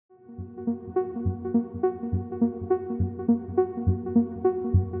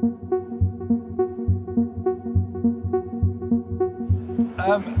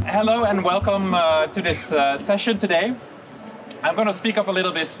Hello and welcome to this session today. I'm going to speak up a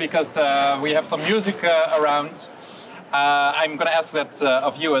little bit because we have some music around. I'm going to ask that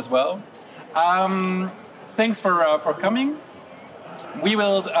of you as well. Thanks for coming. We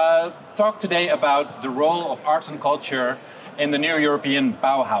will talk today about the role of arts and culture in the new European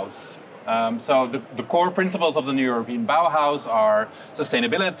Bauhaus. So the core principles of the new European Bauhaus are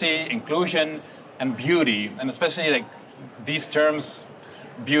sustainability, inclusion, and beauty. And especially like these terms,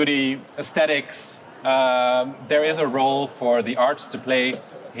 beauty, aesthetics, there is a role for the arts to play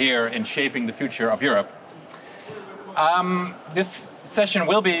here in shaping the future of Europe. This session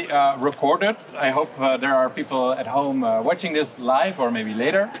will be recorded. I hope there are people at home watching this live or maybe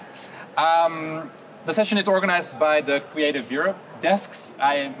later. The session is organized by the Creative Europe desks.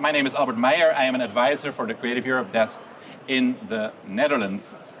 My name is Albert Meijer. I am an advisor for the Creative Europe desk in the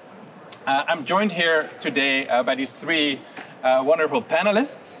Netherlands. I'm joined here today by these three wonderful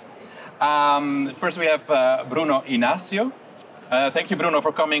panelists. First we have Bruno Inácio. Thank you, Bruno,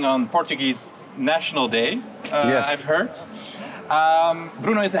 for coming on Portuguese National Day, yes. I've heard.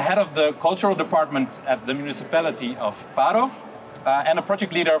 Bruno is the head of the cultural department at the municipality of Faro and a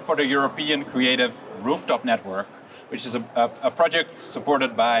project leader for the European Creative Rooftop Network, which is a project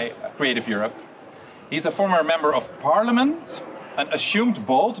supported by Creative Europe. He's a former member of parliament, an assumed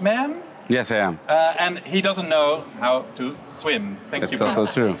bald man. Yes, I am. And he doesn't know how to swim. Thank you, Bruno. That's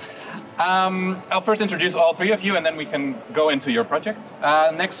also true. I'll first introduce all three of you and then we can go into your projects.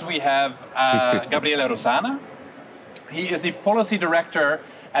 Next we have Grabriele Rosana. He is the policy director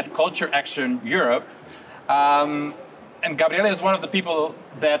at Culture Action Europe. And Grabriele is one of the people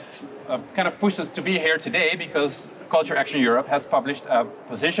that kind of pushed us to be here today because Culture Action Europe has published a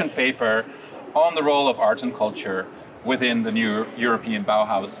position paper on the role of arts and culture within the new European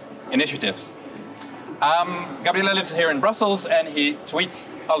Bauhaus initiatives. Grabriele lives here in Brussels and he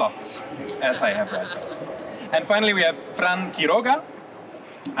tweets a lot, as I have read. And finally we have Fran Quiroga,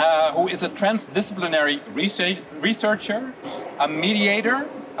 who is a transdisciplinary researcher, a mediator,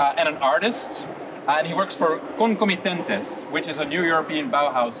 and an artist. And he works for Concomitentes, which is a new European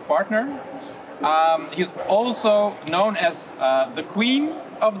Bauhaus partner. He's also known as the Queen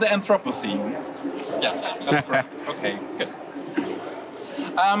of the Anthropocene. Yes, that's correct. Okay, good.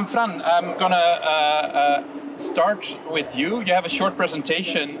 Fran, I'm gonna start with you. You have a short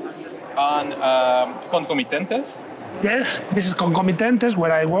presentation on Concomitentes. Yes, this is Concomitentes,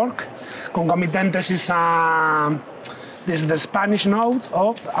 where I work. Concomitentes is the Spanish node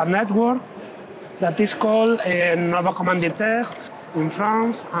of a network that is called Nova Commanditaire in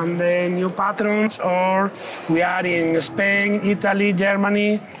France, and the new patrons, or we are in Spain, Italy,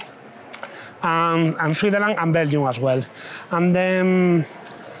 Germany, and Switzerland and Belgium as well. And then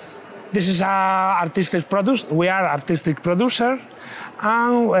this is artistic producer. We are artistic producer,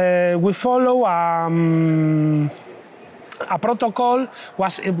 and we follow a protocol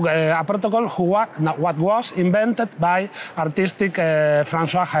what was invented by artistic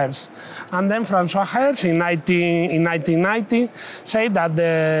François Herz. And then François Herz in 1990 said that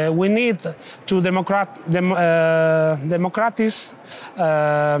we need to democratize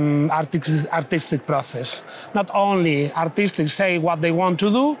artistic process. Not only artists say what they want to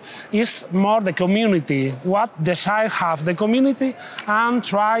do, it's more the community, what desire have the community, and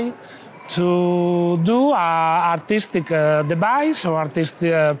try to do an artistic device or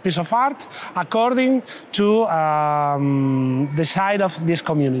artistic piece of art according to the side of this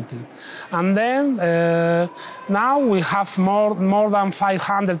community. And then now we have more than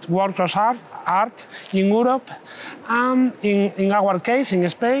 500 works of art in Europe, and in our case in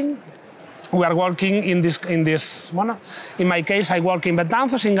Spain, we are working in my case, I work in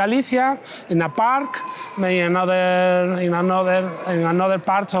Betanzos, in Galicia, in a park. In another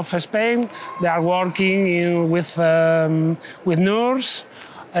parts of Spain, they are working with nurses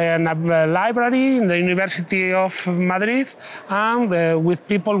and a library in the University of Madrid, and with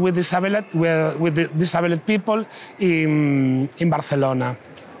people with disabled people in Barcelona.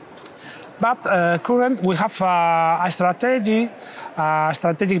 But currently we have a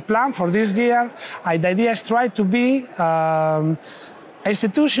strategic plan for this year. The idea is try to be an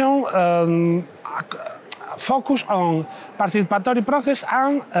institution focused on participatory process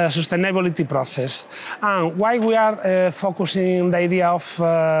and sustainability process. And why we are focusing the idea of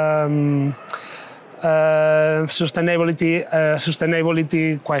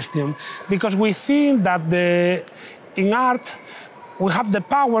sustainability question? Because we think that in art we have the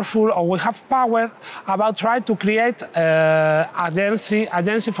powerful, or we have power about trying to create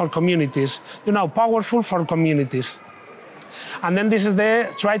agency for communities. You know, powerful for communities. And then this is the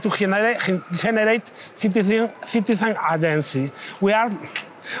try to generate citizen agency. We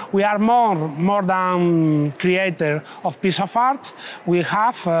are more than creator of piece of art. We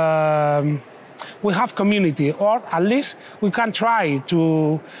have community, or at least we can try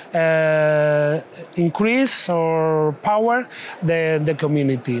to increase or power the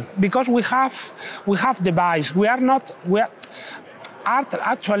community, because we have device. We are art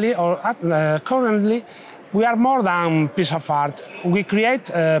actually, or currently. We are more than piece of art. We create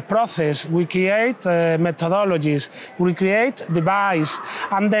process, we create methodologies, we create device.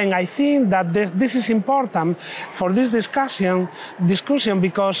 And then I think that this is important for this discussion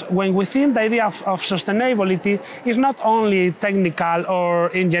because when we think the idea of sustainability is not only technical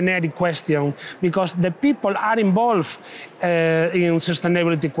or engineering question, because the people are involved in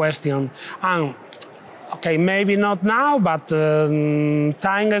sustainability question. And okay, maybe not now, but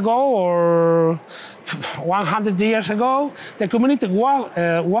time ago or 100 years ago, the community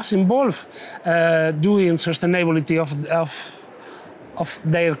was involved doing sustainability of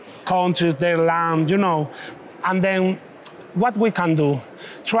their countries, their land, you know. And then what we can do?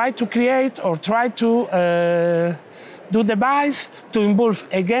 Try to create or try to do device to involve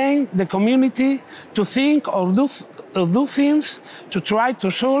again the community to think or do things to try to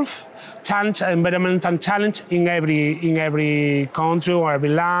solve environmental challenge in every country or every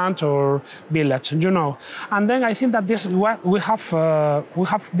land or village, you know. And then I think that we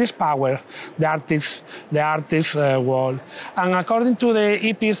have this power, the artist world. And according to the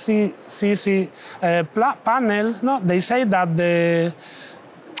IPCC panel, no, they say that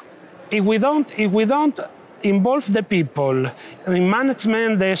if we don't involve the people in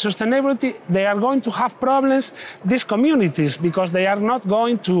management, the sustainability, they are going to have problems, these communities, because they are not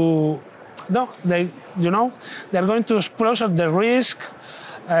going to, they're going to expose the risk.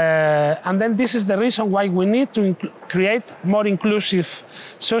 And then this is the reason why we need to create more inclusive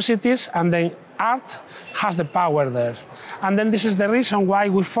societies, and then art has the power there. And then this is the reason why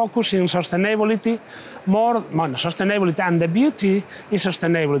we focus on sustainability more, sustainability, and the beauty is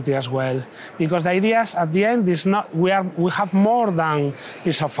sustainability as well, because the idea is at the end is not we have more than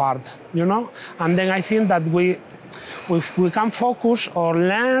piece of art, you know. And then I think that we can focus or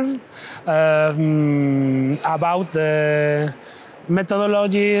learn about the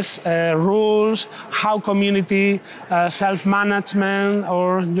methodologies, rules, how community self-management,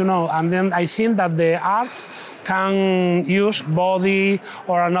 or you know. And then I think that the art can use body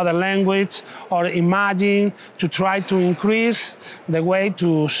or another language or imagine to try to increase the way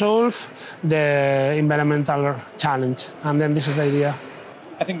to solve the environmental challenge. And then this is the idea.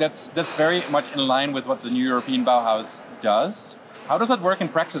 I think that's very much in line with what the New European Bauhaus does. How does that work in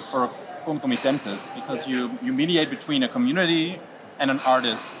practice for concomitentes? Because you mediate between a community and an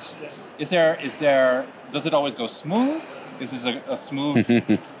artist. Yes. Does it always go smooth? Is this a smooth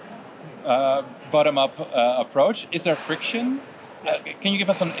bottom-up approach? Is there friction? Can you give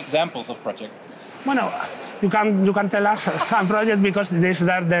us some examples of projects? Bueno, you can tell us some projects, because these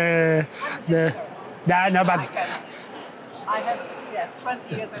are the no, but I have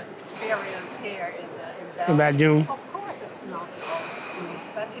 20 years of experience here in Belgium. Of course, it's not always smooth,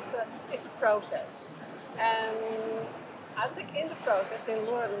 but it's a process. And I think in the process they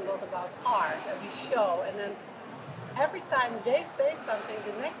learn a lot about art, and we show, and then every time they say something,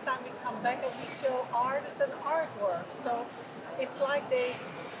 the next time we come back and we show artists and artwork. So it's like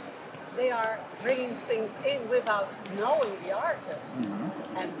they are bringing things in without knowing the artist.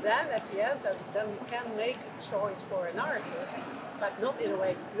 Mm-hmm. And then at the end, then we can make a choice for an artist, but not in a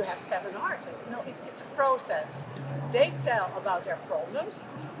way you have 7 artists. No, it's a process. Yes. They tell about their problems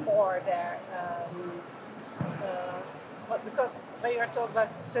or their but because when you're talking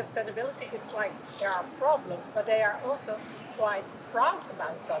about sustainability, it's like there are problems, but they are also quite proud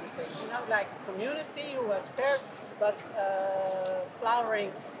about something. You know, like a community who was flowering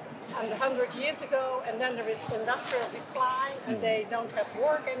 100 years ago, and then there is industrial decline, and they don't have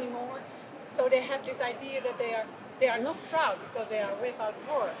work anymore. So they have this idea that they are not proud because they are without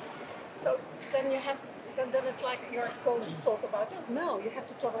work. So then then it's like you're going to talk about that. No, you have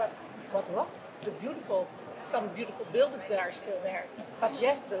to talk about what was some beautiful buildings that are still there. But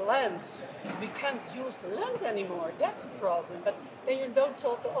yes, the land, we can't use the land anymore. That's a problem. But then you don't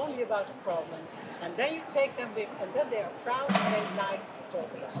talk only about the problem. And then you take them with, and then they are proud and they like to talk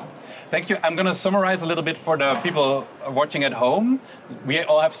about it. Thank you. I'm going to summarize a little bit for the people watching at home. We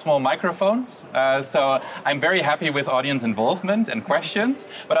all have small microphones, so I'm very happy with audience involvement and questions,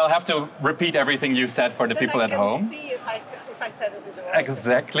 but I'll have to repeat everything you said for the people at home. See if I said it in the right.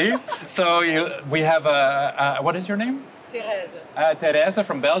 Exactly. So we have what is your name? Therese. Therese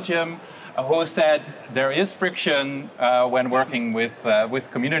from Belgium, who said there is friction when working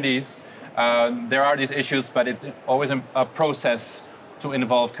with communities. There are these issues, but it's always a process to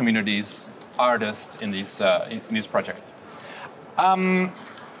involve communities, artists in these projects.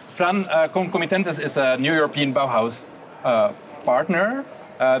 Fran, Concomitentes is a New European Bauhaus partner.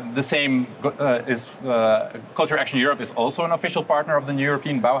 The same is Culture Action Europe is also an official partner of the New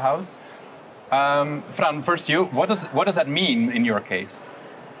European Bauhaus. Fran, first you, what does that mean in your case?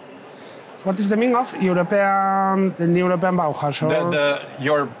 What is the meaning of the New European Bauhaus?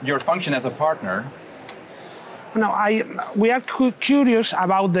 Your function as a partner. No, we are curious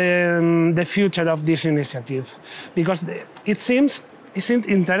about the future of this initiative because it seems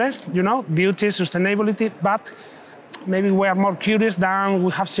interest, you know, beauty, sustainability, but maybe we are more curious than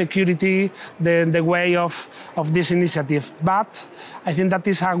we have security the way of this initiative. But I think that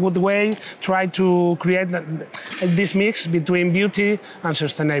is a good way try to create this mix between beauty and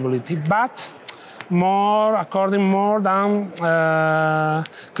sustainability. But more than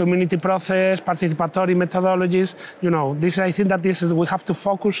community process, participatory methodologies, you know, this I think that we have to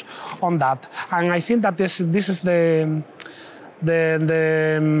focus on that. And I think that this is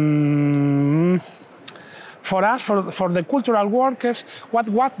for us, for the cultural workers,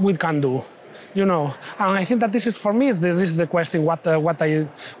 what we can do, you know. And I think that this is for me. This is the question. What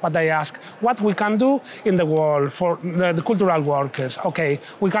I ask. What we can do in the world for the cultural workers. Okay,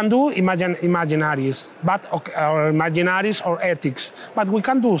 we can do imaginaries, or imaginaries or ethics, but we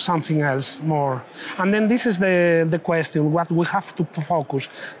can do something else more. And then this is the question. What we have to focus,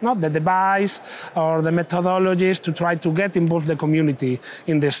 not the device or the methodologies to try to get involved the community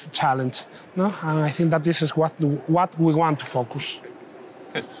in this challenge. No, and I think that this is what we want to focus.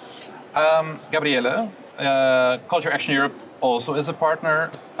 Good. Grabriele, Culture Action Europe also is a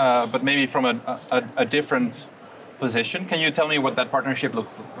partner, but maybe from a different position. Can you tell me what that partnership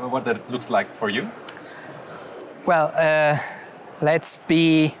looks like for you? Well, let's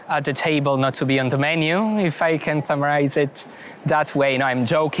be at the table, not to be on the menu, if I can summarize it that way. No, I'm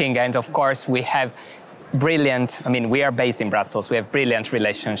joking, and of course we have brilliant, I mean, we are based in Brussels. We have brilliant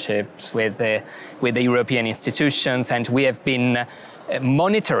relationships with the European institutions, and we have been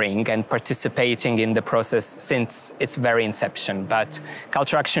monitoring and participating in the process since its very inception. But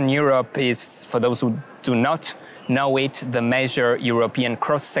Culture Action Europe is, for those who do not know it, the major European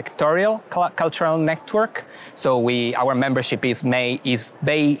cross-sectorial cultural network. So our membership is made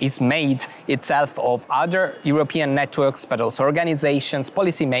itself of other European networks, but also organizations,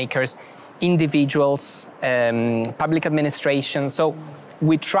 policymakers, individuals, public administration. So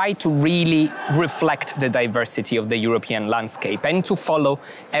we try to really reflect the diversity of the European landscape and to follow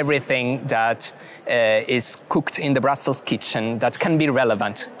everything that is cooked in the Brussels kitchen that can be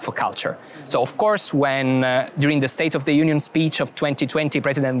relevant for culture. So of course, when during the State of the Union speech of 2020,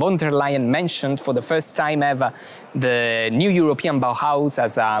 President von der Leyen mentioned for the first time ever the New European Bauhaus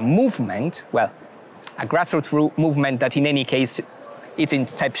as a movement, well, a grassroots movement that in any case, its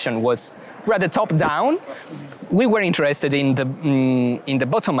inception was rather top-down. We were interested in the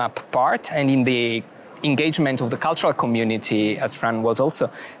bottom-up part and in the engagement of the cultural community, as Fran was also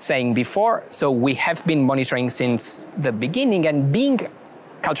saying before. So we have been monitoring since the beginning, and being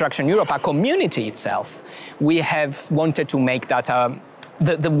Culture Action Europe, a community itself, we have wanted to make that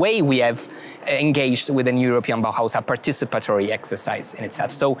the way we have engaged with the New European Bauhaus a participatory exercise in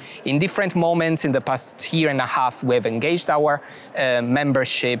itself. So in different moments in the past year and a half, we have engaged our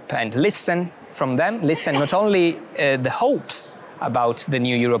membership and listened from them, listen not only the hopes about the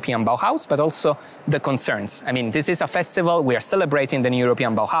New European Bauhaus, but also the concerns. I mean, this is a festival, we are celebrating the New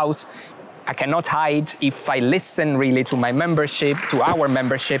European Bauhaus. I cannot hide, if I listen really to my membership, to our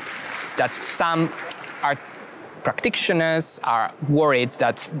membership, that some are practitioners are worried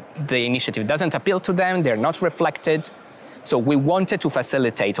that the initiative doesn't appeal to them, they're not reflected. So we wanted to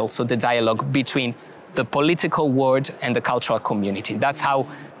facilitate also the dialogue between the political world and the cultural community. That's how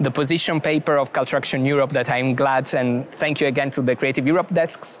the position paper of Culture Action Europe, that I'm glad, and thank you again to the Creative Europe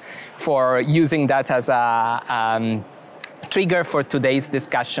desks for using that as a trigger for today's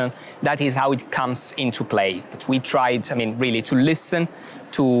discussion. That is how it comes into play. But we tried, I mean, really to listen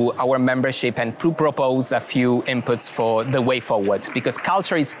to our membership and to propose a few inputs for the way forward, because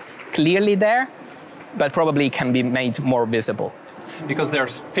culture is clearly there, but probably can be made more visible. Because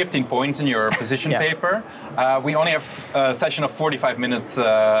there's 15 points in your position paper. We only have a session of 45 minutes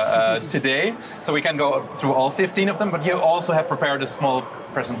today, so we can go through all 15 of them, but you also have prepared a small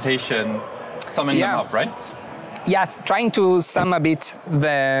presentation summing them up, right? Yes, trying to sum a bit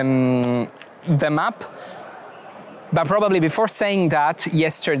them up. But probably before saying that,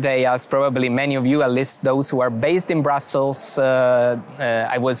 yesterday, as probably many of you, at least those who are based in Brussels,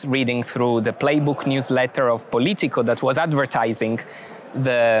 I was reading through the Playbook newsletter of Politico that was advertising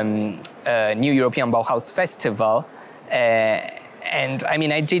the New European Bauhaus Festival. And I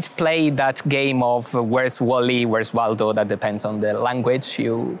mean, I did play that game of where's Wally, where's Waldo, that depends on the language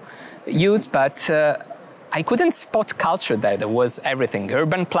you use, but I couldn't spot culture there. There was everything,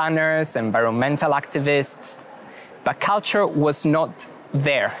 urban planners, environmental activists, but culture was not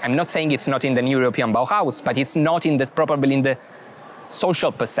there. I'm not saying it's not in the New European Bauhaus, but it's not in the, probably in the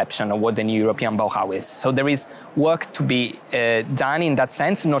social perception of what the New European Bauhaus is. So there is work to be done in that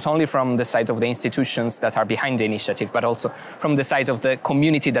sense, not only from the side of the institutions that are behind the initiative, but also from the side of the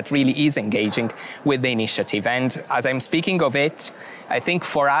community that really is engaging with the initiative. And as I'm speaking of it, I think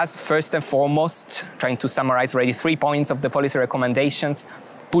for us, first and foremost, trying to summarize already 3 points of the policy recommendations,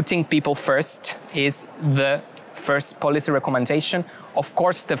 putting people first is the first policy recommendation. Of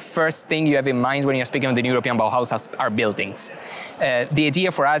course, the first thing you have in mind when you're speaking of the European Bauhaus are buildings. The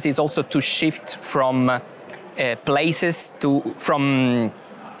idea for us is also to shift from places to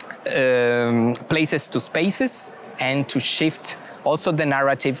spaces, and to shift also the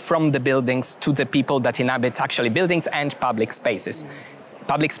narrative from the buildings to the people that inhabit actually buildings and public spaces.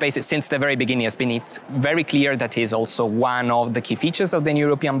 Public spaces, since the very beginning, has been very clear that is also one of the key features of the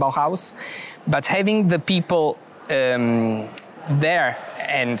European Bauhaus. But having the people there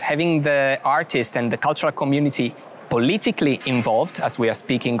and having the artists and the cultural community politically involved, as we are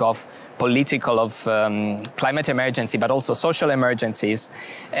speaking of political, of climate emergency, but also social emergencies,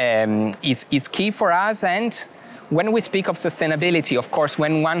 is key for us. And when we speak of sustainability, of course,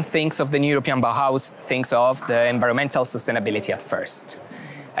 when one thinks of the European Bauhaus, thinks of the environmental sustainability at first.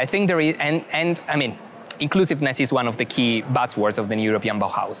 I think there is, and I mean, inclusiveness is one of the key buzzwords of the European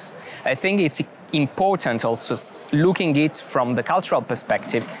Bauhaus. I think it's important also looking at it from the cultural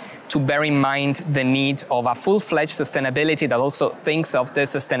perspective to bear in mind the need of a full-fledged sustainability that also thinks of the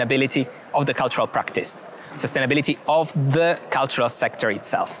sustainability of the cultural practice, sustainability of the cultural sector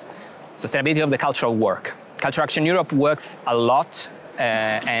itself, sustainability of the cultural work. Culture Action Europe works a lot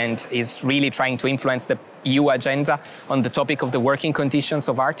and is really trying to influence the EU agenda on the topic of the working conditions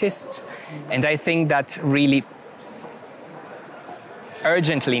of artists. And I think that really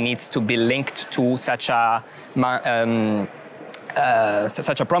urgently needs to be linked to such a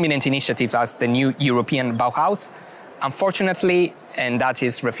prominent initiative as the New European Bauhaus. Unfortunately, and that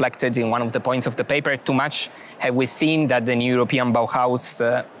is reflected in one of the points of the paper, too much have we seen that the New European Bauhaus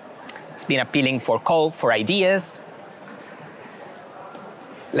has been appealing for call for ideas.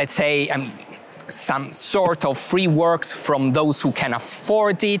 Let's say some sort of free works from those who can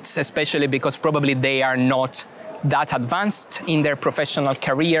afford it, especially because probably they are not that advanced in their professional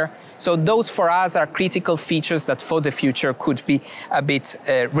career. So those for us are critical features that for the future could be a bit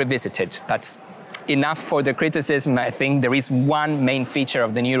revisited. But enough for the criticism. I think there is one main feature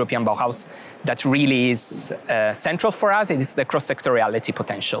of the New European Bauhaus that really is central for us. It is the cross-sectoriality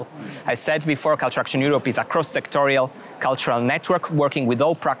potential. I said before, Culture Action Europe is a cross-sectorial cultural network working with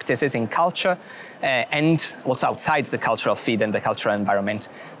all practices in culture and also outside the cultural field and the cultural environment.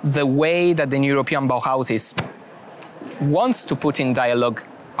 The way that the New European Bauhaus wants to put in dialogue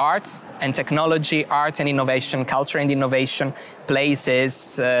arts and technology, arts and innovation, culture and innovation,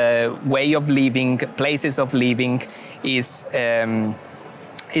 places, way of living, places of living is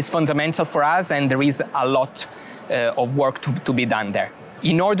fundamental for us, and there is a lot of work to be done there.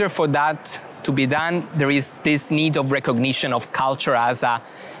 In order for that to be done, there is this need of recognition of culture as a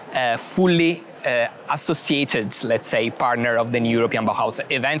fully associated, let's say, partner of the New European Bauhaus.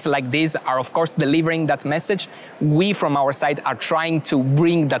 Events like these are, of course, delivering that message. We, from our side, are trying to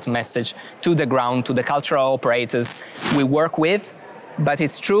bring that message to the ground, to the cultural operators we work with. But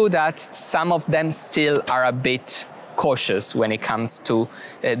it's true that some of them still are a bit cautious when it comes to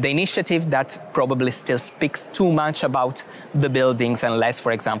the initiative that probably still speaks too much about the buildings and less,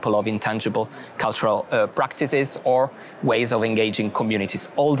 for example, of intangible cultural practices or ways of engaging communities,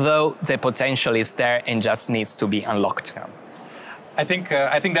 although the potential is there and just needs to be unlocked. Yeah. I think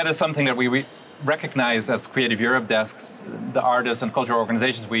that is something that we recognize as Creative Europe desks, the artists and cultural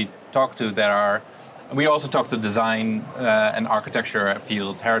organizations we talk to that are, we also talk to design and architecture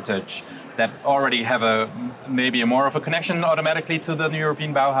fields, heritage, that already have maybe more of a connection automatically to the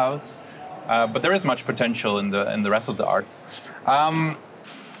European Bauhaus, but there is much potential in the rest of the arts. I'm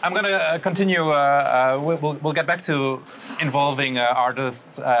going to continue. We'll get back to involving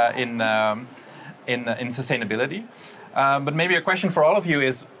artists in sustainability, but maybe a question for all of you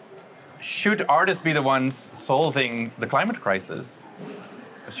is: should artists be the ones solving the climate crisis?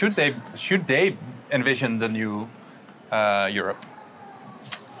 Should they envision the new Europe?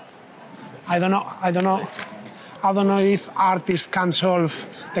 I don't know if artists can solve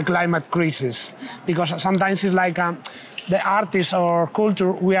the climate crisis, because sometimes it's like the artists or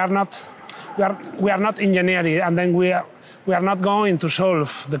culture, we are not engineering, and then we are not going to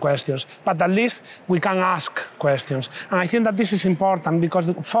solve the questions, but at least we can ask questions. And I think that this is important, because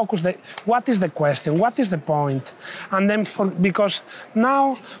the focus, what is the question, what is the point, and then because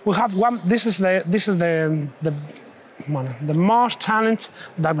now we have one. This is the most challenge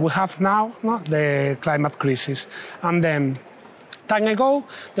that we have now, the climate crisis, and then. Time ago,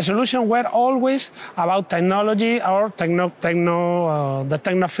 the solutions were always about technology or the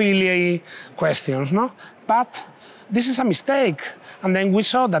technophilia questions, no? But this is a mistake, and then we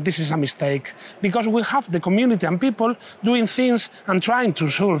saw that this is a mistake, because we have the community and people doing things and trying to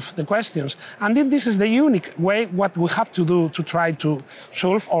solve the questions. And then this is the unique way what we have to do to try to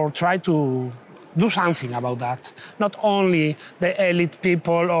solve or try to do something about that. Not only the elite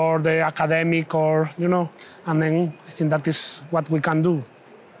people or the academic or, you know, and then I think that is what we can do.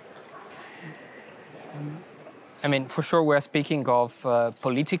 I mean, for sure, we're speaking of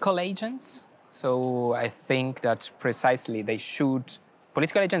political agents. So I think that precisely they should,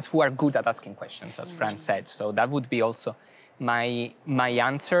 political agents who are good at asking questions, as Fran said. So that would be also my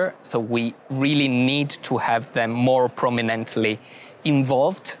answer. So we really need to have them more prominently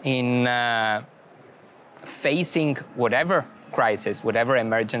involved in facing whatever crisis, whatever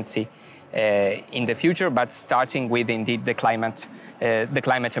emergency in the future, but starting with indeed the climate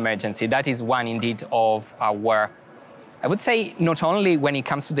emergency. That is one indeed of our, I would say, not only when it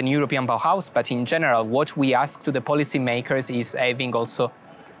comes to the New European Bauhaus, but in general, what we ask to the policymakers is having also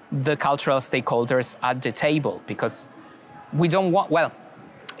the cultural stakeholders at the table, because we don't want, well,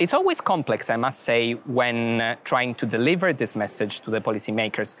 it's always complex, I must say, when trying to deliver this message to the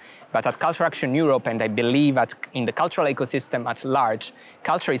policymakers. But at Culture Action Europe, and I believe in the cultural ecosystem at large,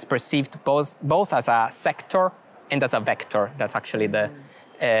 culture is perceived both as a sector and as a vector. That's actually the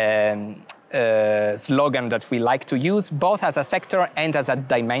slogan that we like to use, both as a sector and as a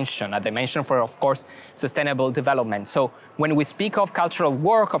dimension for, of course, sustainable development. So when we speak of cultural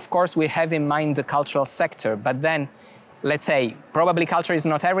work, of course, we have in mind the cultural sector, but then let's say, probably culture is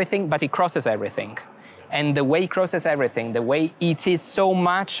not everything, but it crosses everything. And the way it crosses everything, the way it is so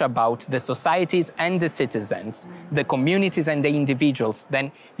much about the societies and the citizens, the communities and the individuals,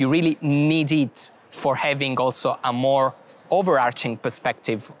 then you really need it for having also a more overarching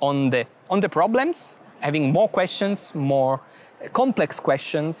perspective on the problems, having more questions, more complex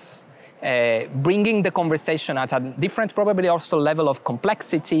questions, bringing the conversation at a different, probably also level of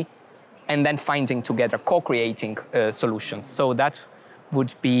complexity, and then finding together, co-creating solutions. So that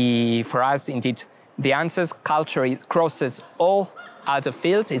would be, for us, indeed, the answers. Culture crosses all other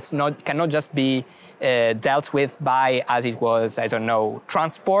fields. It cannot just be dealt with by, as it was, I don't know,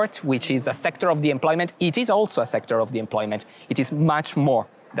 transport, which is a sector of the employment. It is also a sector of the employment. It is much more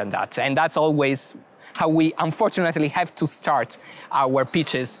than that. And that's always how we, unfortunately, have to start our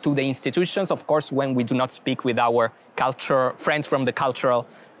pitches to the institutions. Of course, when we do not speak with our friends from the cultural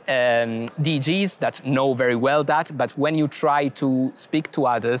DGs that know very well that, but when you try to speak to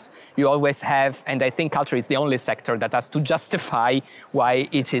others, you always have, and I think culture is the only sector that has to justify why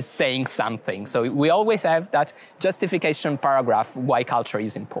it is saying something. So we always have that justification paragraph why culture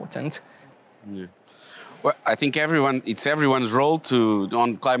is important. Yeah. Well, I think it's everyone's role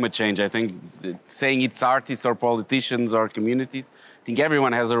on climate change. I think saying it's artists or politicians or communities, I think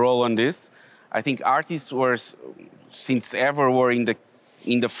everyone has a role on this. I think artists since ever were in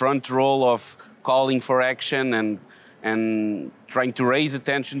the front role of calling for action and trying to raise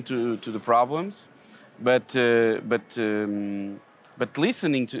attention to the problems, but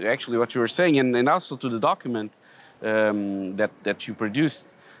listening to actually what you were saying and also to the document that you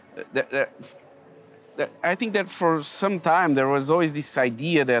produced, I think that for some time there was always this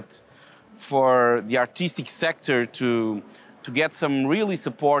idea that for the artistic sector to get some really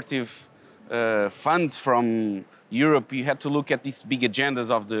supportive funds from Europe, you had to look at these big agendas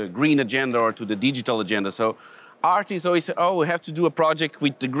of the green agenda or to the digital agenda. So artists always say, oh, we have to do a project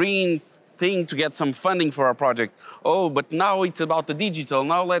with the green thing to get some funding for our project. Oh, but now it's about the digital.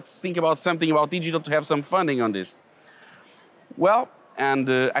 Now let's think about something about digital to have some funding on this. Well, and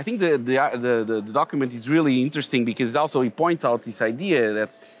I think the document is really interesting because also it points out this idea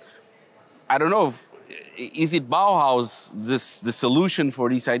that, I don't know, is it Bauhaus, the solution for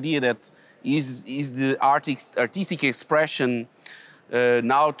this idea that is the artistic expression is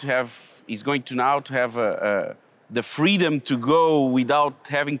going to have the freedom to go without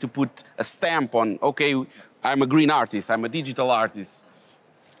having to put a stamp on, okay, I'm a green artist, I'm a digital artist.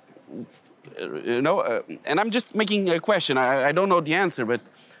 and I'm just making a question. I don't know the answer, but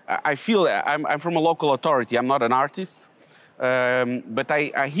I feel I'm from a local authority. I'm not an artist, but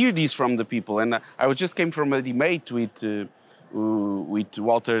I hear this from the people. And I just came from a debate with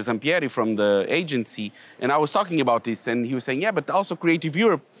Walter Zampieri from the agency, and I was talking about this, and he was saying, yeah, but also Creative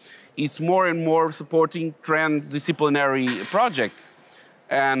Europe is more and more supporting transdisciplinary projects.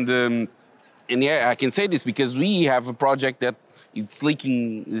 And yeah, I can say this because we have a project that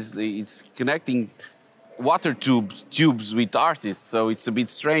it's connecting water tubes with artists, so it's a bit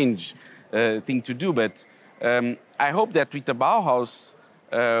strange thing to do. But I hope that with the Bauhaus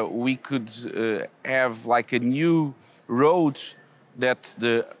we could have like a new road that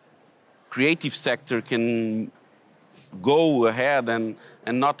the creative sector can go ahead and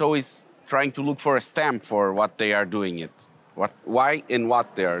not always trying to look for a stamp for what they are doing why and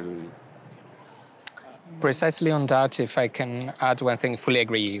what they are doing. Precisely on that, if I can add one thing, fully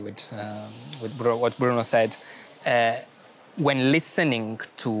agree with what Bruno said. When listening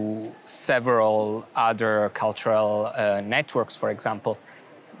to several other cultural networks, for example,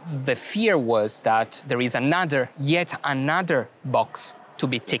 the fear was that there is yet another box to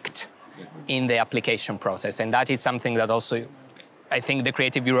be ticked in the application process. And that is something that also I think the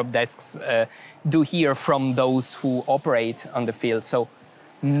Creative Europe desks do hear from those who operate on the field. So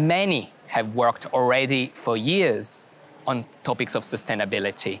many have worked already for years on topics of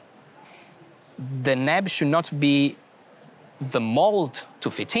sustainability. The NEB should not be the mold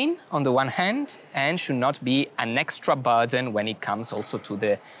to fit in, on the one hand, and should not be an extra burden when it comes also to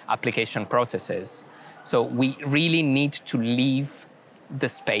the application processes. So we really need to leave the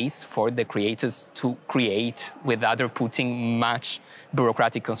space for the creators to create without putting much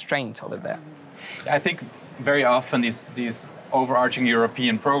bureaucratic constraint over there. I think very often these overarching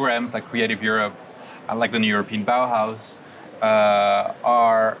European programs like Creative Europe, like the New European Bauhaus,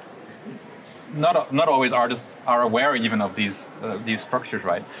 are not always artists are aware even of these structures,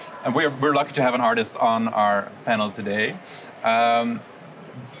 right? And we're lucky to have an artist on our panel today.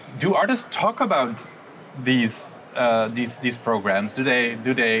 Do artists talk about these programs? Do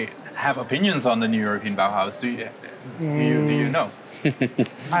they have opinions on the New European Bauhaus? Do you know?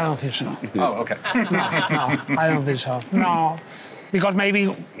 I don't think so. Oh, okay. No, I don't think so. No, because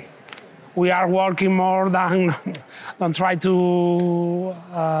maybe we are working more than try to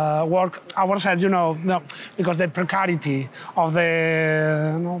work ourselves, because the precarity of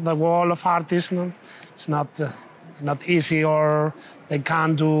the world of artists, it's not easy, or they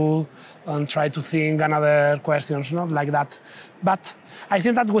can't do and try to think another questions, not like that. But I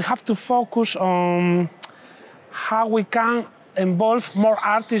think that we have to focus on how we can involve more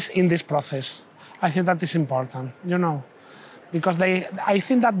artists in this process. I think that is important, because I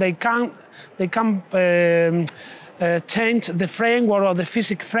think that they can change the framework or the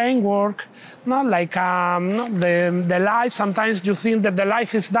physical framework, not like the life. Sometimes you think that the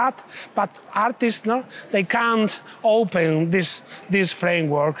life is that, but artists, they can't open this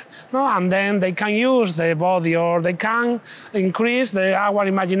framework, and then they can use the body, or they can increase our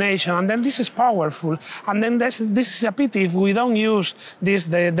imagination, and then this is powerful. And then this is a pity if we don't use this,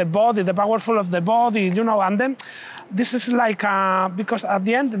 the body, the powerful of the body, and then this is like, because at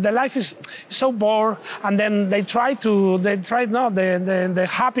the end, the life is so bored, and then they try the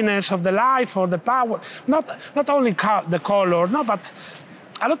happiness of the life or the power, not only the color, but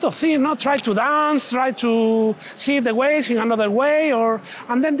a lot of things, try to dance, try to see the ways in another way,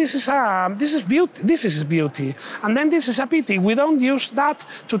 and then this is beauty, and then this is a pity. We don't use that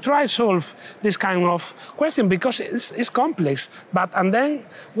to try solve this kind of question, because it's complex, and then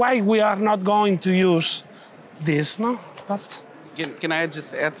why we are not going to use this, But can I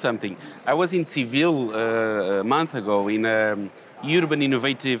just add something? I was in Seville a month ago in a Urban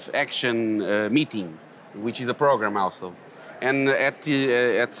Innovative Action meeting, which is a program also. And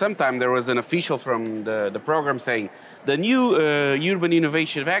at some time there was an official from the program saying the new Urban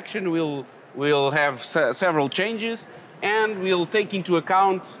Innovative Action will have several changes, and will take into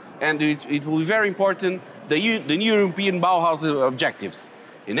account, and it will be very important, the new European Bauhaus objectives.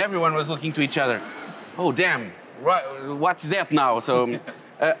 And everyone was looking to each other. Oh, damn, what's that now? So,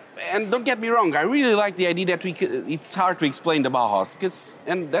 and don't get me wrong, I really like the idea that it's hard to explain the Bauhaus,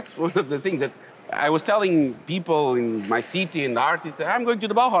 and that's one of the things that I was telling people in my city and artists, I'm going to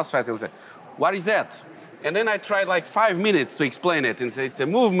the Bauhaus Festival. I said, what is that? And then I tried like 5 minutes to explain it, and say it's a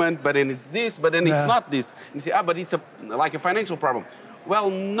movement, but then it's this, but then it's not this. And you say, but it's like a financial problem.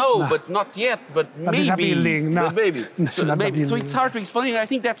 Well, no, but not yet, but maybe. It's a building. No. But maybe. So it's hard to explain, and I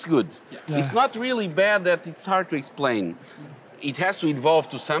think that's good. Yeah. It's not really bad that it's hard to explain. It has to evolve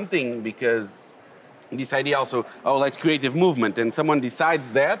to something, because this idea also, oh, let's create a movement, and someone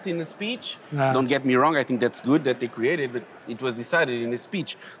decides that in a speech. Yeah. Don't get me wrong, I think that's good that they created, but it was decided in a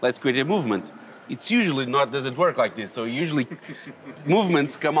speech, let's create a movement. It's usually doesn't work like this. So usually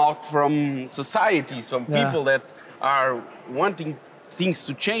movements come out from societies, from people that are wanting things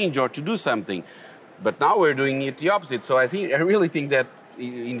to change or to do something. But now we're doing it the opposite. So I really think that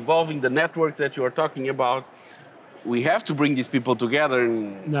involving the networks that you are talking about, we have to bring these people together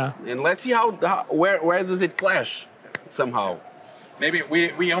and let's see where does it clash somehow. Maybe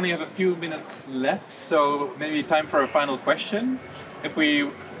we only have a few minutes left, so maybe time for a final question. If we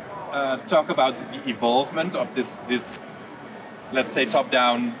talk about the evolvement of this, let's say,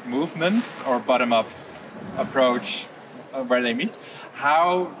 top-down movement or bottom-up approach where they meet,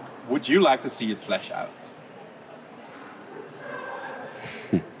 how would you like to see it flesh out?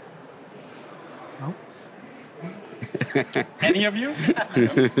 Any of you?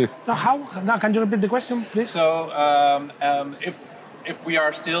 No, how? No, can you repeat the question, please? So, if we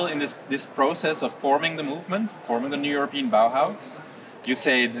are still in this process of forming the movement, forming the New European Bauhaus, you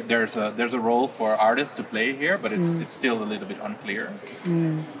say that there's a role for artists to play here, but it's still a little bit unclear.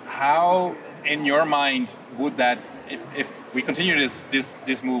 How, in your mind, would that, if we continue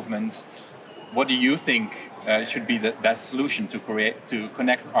this movement, what do you think should be that solution to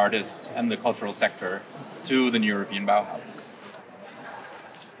connect artists and the cultural sector to the New European Bauhaus?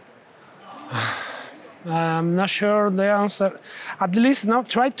 I'm not sure the answer. At least now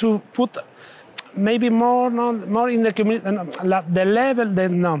try to put maybe more in the community. The level,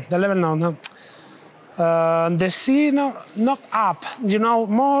 the sea, not up. You know,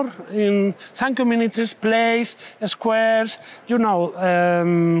 more in some communities, place, squares. You know,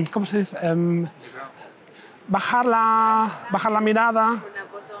 ¿cómo se dice? Bajar la mirada.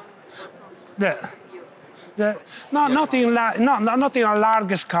 Not in a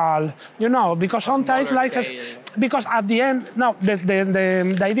large scale, you know, because sometimes because at the end,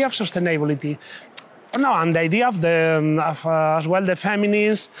 the idea of sustainability, and the idea of as well the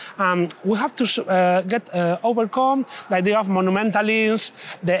feminists, we have to overcome the idea of monumentalism,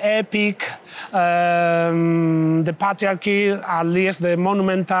 the epic, the patriarchy. At least the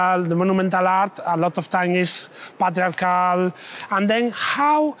monumental art a lot of time is patriarchal, and then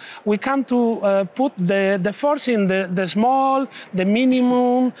how we come to put the force in the small, the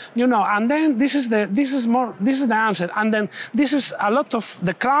minimum, you know, and then this is the answer, and then this is a lot of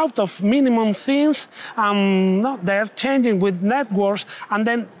the crowd of minimum things. They're changing with networks, and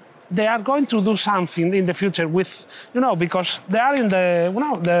then they are going to do something in the future with, you know, because they are in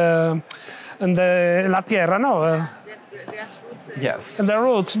la tierra, no? Yes. In the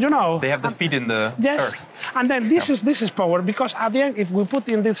roots, you know. They have the feet in the earth. And then this is power, because at the end, if we put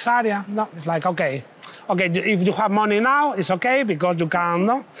in this area, it's like, okay, if you have money now, it's okay, because you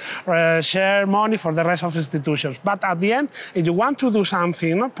can share money for the rest of institutions. But at the end, if you want to do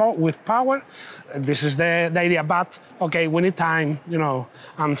something with power, this is the idea. But, okay, we need time, you know,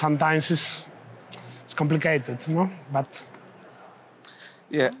 and sometimes it's complicated, you know, but...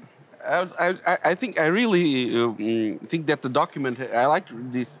 Yeah. I think I really think that the document, I like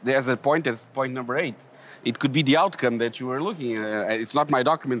this, there's a point, as point number 8. It could be the outcome that you were looking at. It's not my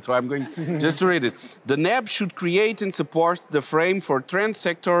document, so I'm going just to read it. The NEB should create and support the frame for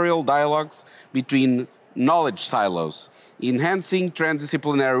transsectorial dialogues between knowledge silos, enhancing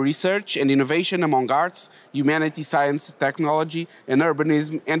transdisciplinary research and innovation among arts, humanity, science, technology, and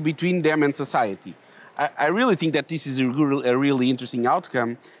urbanism, and between them and society. I really think that this is a really interesting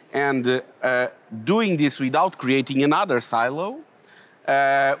outcome, and doing this without creating another silo,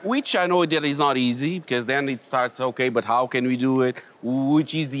 which I know that is not easy, because then it starts, okay, but how can we do it?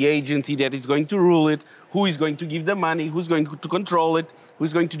 Which is the agency that is going to rule it? Who is going to give the money? Who's going to control it?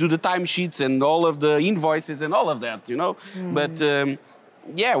 Who's going to do the timesheets and all of the invoices and all of that, you know? But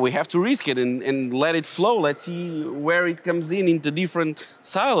yeah, we have to risk it and let it flow. Let's see where it comes into different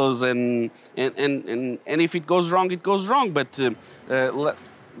silos, and if it goes wrong, it goes wrong. But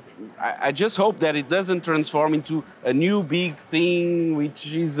I just hope that it doesn't transform into a new big thing,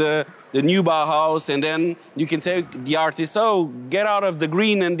 which is the new Bauhaus, and then you can say the artist, oh, get out of the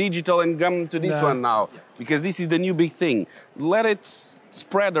green and digital and come to this one now, because this is the new big thing. Let it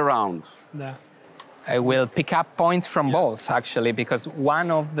spread around. Yeah. I will pick up points from both, actually, because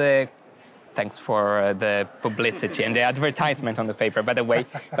one of the... Thanks for the publicity and the advertisement on the paper, by the way.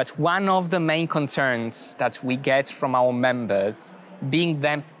 But one of the main concerns that we get from our members, being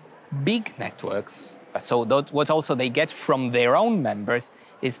them big networks, so what also they get from their own members,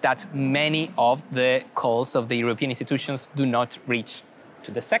 is that many of the calls of the European institutions do not reach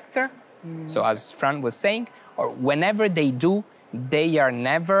to the sector. So as Fran was saying, or whenever they do, they are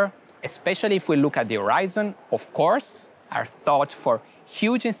never especially if we look at the horizon, of course, are thought for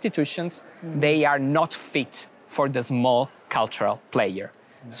huge institutions. They are not fit for the small cultural player.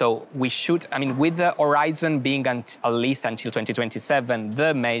 So we should, I mean, with the horizon being at least until 2027,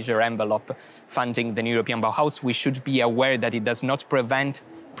 the major envelope funding the New European Bauhaus, we should be aware that it does not prevent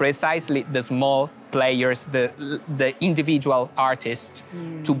precisely the small players, the individual artists,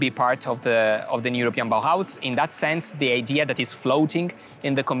 to be part of the New European Bauhaus. In that sense, the idea that is floating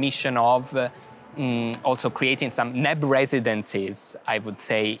in the Commission of also creating some NEB residencies, I would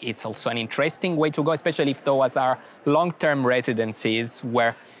say it's also an interesting way to go, especially if those are long-term residencies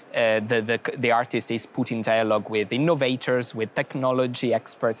where the artist is put in dialogue with innovators, with technology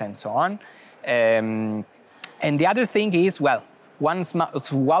experts, and so on. And the other thing is, well, one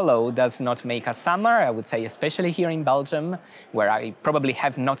swallow does not make a summer, I would say, especially here in Belgium, where I probably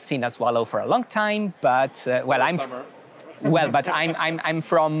have not seen a swallow for a long time, but well, I'm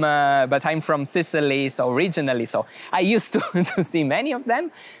from Sicily, so originally, so I used to see many of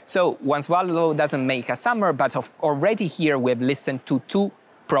them. So one swallow doesn't make a summer, but already here we've listened to two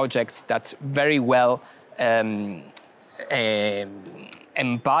projects that very well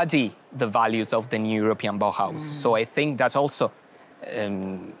embody the values of the New European Bauhaus. So I think that also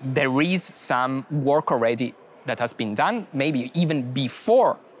there is some work already that has been done, maybe even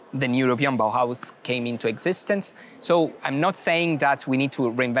before the New European Bauhaus came into existence. So I'm not saying that we need to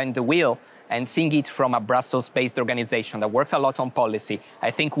reinvent the wheel and seeing it from a Brussels-based organization that works a lot on policy.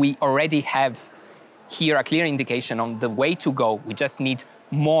 I think we already have here a clear indication on the way to go. We just need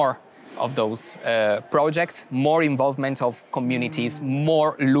more of those projects, more involvement of communities,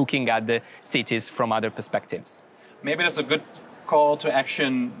 more looking at the cities from other perspectives. Maybe that's a good call to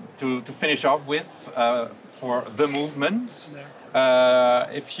action to finish off with for the movement.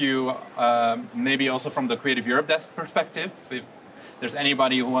 If you, maybe also from the Creative Europe desk perspective, if there's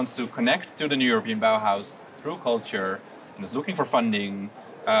anybody who wants to connect to the New European Bauhaus through culture and is looking for funding,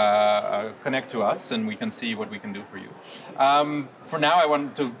 connect to us and we can see what we can do for you. For now, I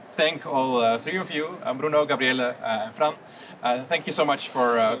want to thank all three of you, Bruno, Grabriele, and Fran. Thank you so much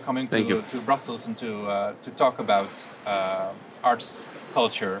for coming to Brussels and to talk about arts,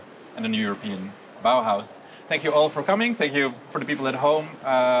 culture, and the New European Bauhaus. Thank you all for coming. Thank you for the people at home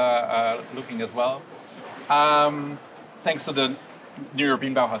looking as well. Thanks to the New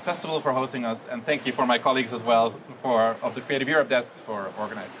European Bauhaus Festival for hosting us, and thank you for my colleagues as well of the Creative Europe desks for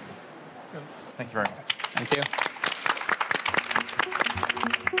organizing this. Thank you very much. Thank you.